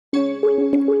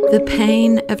The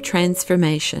pain of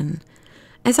transformation.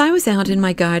 As I was out in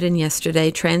my garden yesterday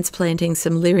transplanting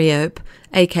some liriope,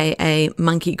 aka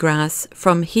monkey grass,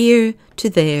 from here to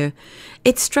there,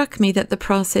 it struck me that the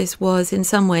process was in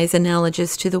some ways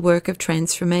analogous to the work of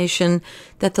transformation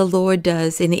that the Lord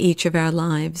does in each of our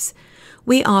lives.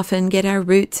 We often get our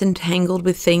roots entangled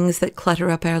with things that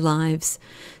clutter up our lives.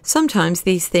 Sometimes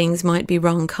these things might be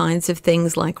wrong kinds of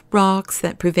things like rocks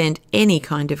that prevent any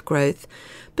kind of growth.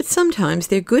 But sometimes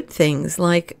they're good things,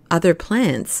 like other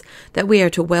plants, that we are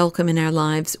to welcome in our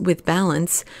lives with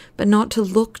balance, but not to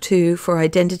look to for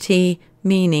identity,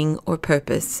 meaning, or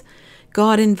purpose.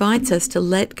 God invites us to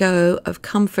let go of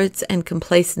comforts and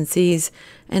complacencies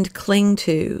and cling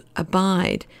to,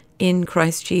 abide in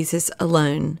Christ Jesus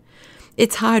alone.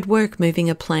 It's hard work moving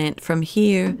a plant from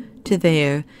here to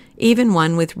there, even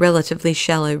one with relatively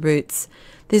shallow roots.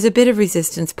 There's a bit of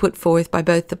resistance put forth by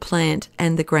both the plant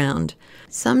and the ground.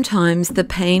 Sometimes the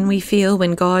pain we feel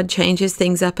when God changes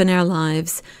things up in our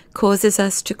lives causes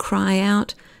us to cry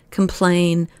out,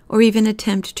 complain, or even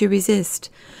attempt to resist.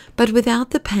 But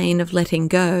without the pain of letting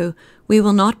go, we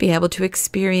will not be able to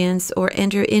experience or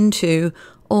enter into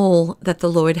all that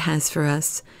the Lord has for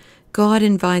us. God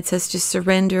invites us to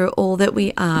surrender all that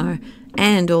we are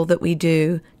and all that we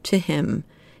do to Him.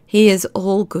 He is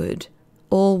all good,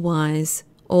 all wise,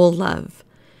 all love.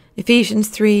 Ephesians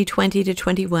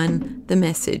 3:20-21, the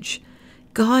Message.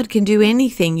 God can do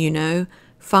anything, you know,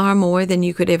 far more than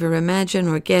you could ever imagine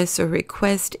or guess or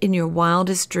request in your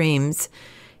wildest dreams.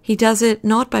 He does it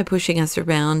not by pushing us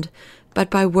around, but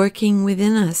by working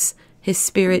within us, His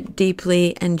Spirit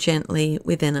deeply and gently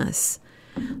within us.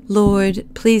 Lord,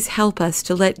 please help us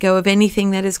to let go of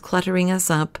anything that is cluttering us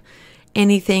up,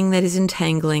 anything that is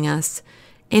entangling us,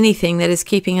 anything that is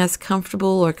keeping us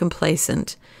comfortable or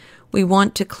complacent. We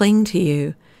want to cling to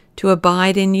you, to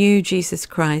abide in you, Jesus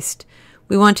Christ.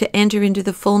 We want to enter into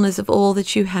the fullness of all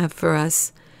that you have for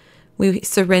us. We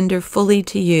surrender fully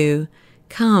to you.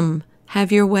 Come,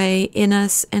 have your way in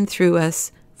us and through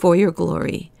us for your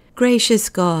glory. Gracious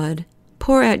God,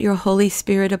 pour out your Holy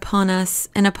Spirit upon us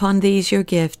and upon these your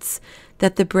gifts,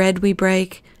 that the bread we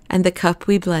break and the cup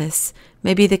we bless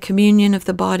may be the communion of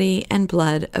the body and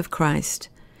blood of Christ.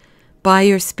 By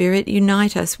your Spirit,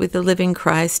 unite us with the living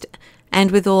Christ and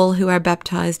with all who are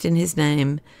baptized in his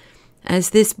name.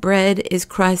 As this bread is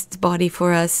Christ's body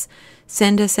for us,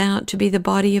 send us out to be the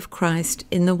body of Christ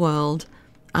in the world.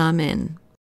 Amen.